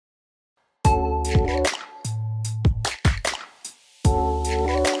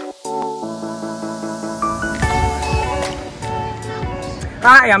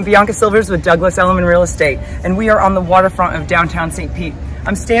Hi, I'm Bianca Silvers with Douglas Elliman Real Estate, and we are on the waterfront of downtown St. Pete.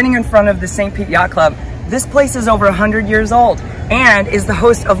 I'm standing in front of the St. Pete Yacht Club. This place is over 100 years old and is the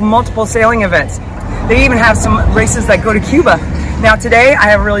host of multiple sailing events. They even have some races that go to Cuba. Now today, I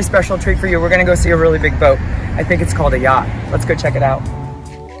have a really special treat for you. We're gonna go see a really big boat. I think it's called a yacht. Let's go check it out.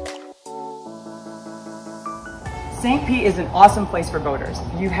 St. Pete is an awesome place for boaters.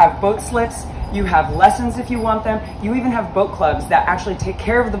 You have boat slips, you have lessons if you want them, you even have boat clubs that actually take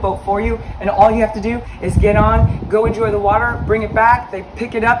care of the boat for you, and all you have to do is get on, go enjoy the water, bring it back, they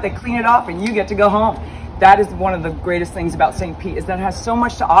pick it up, they clean it off, and you get to go home. That is one of the greatest things about St. Pete, is that it has so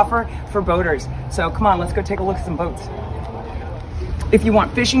much to offer for boaters. So come on, let's go take a look at some boats. If you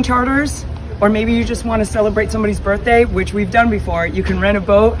want fishing charters, or maybe you just want to celebrate somebody's birthday, which we've done before, you can rent a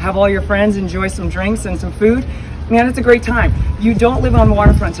boat, have all your friends enjoy some drinks and some food. Man, it's a great time. You don't live on the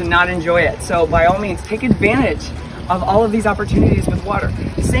waterfront to not enjoy it. So by all means, take advantage of all of these opportunities with water.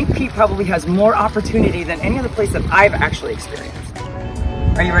 St. Pete probably has more opportunity than any other place that I've actually experienced.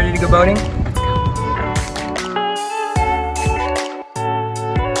 Are you ready to go boating?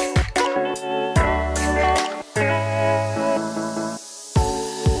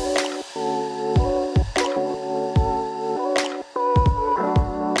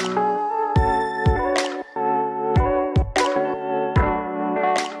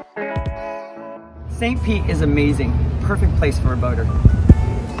 St. Pete is amazing. Perfect place for a boater.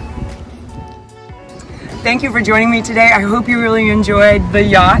 Thank you for joining me today. I hope you really enjoyed the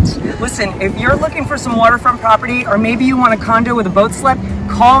yacht. Listen, if you're looking for some waterfront property, or maybe you want a condo with a boat slip,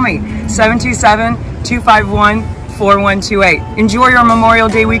 call me, 727-251-4128. Enjoy your Memorial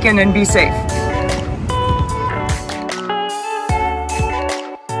Day weekend and be safe.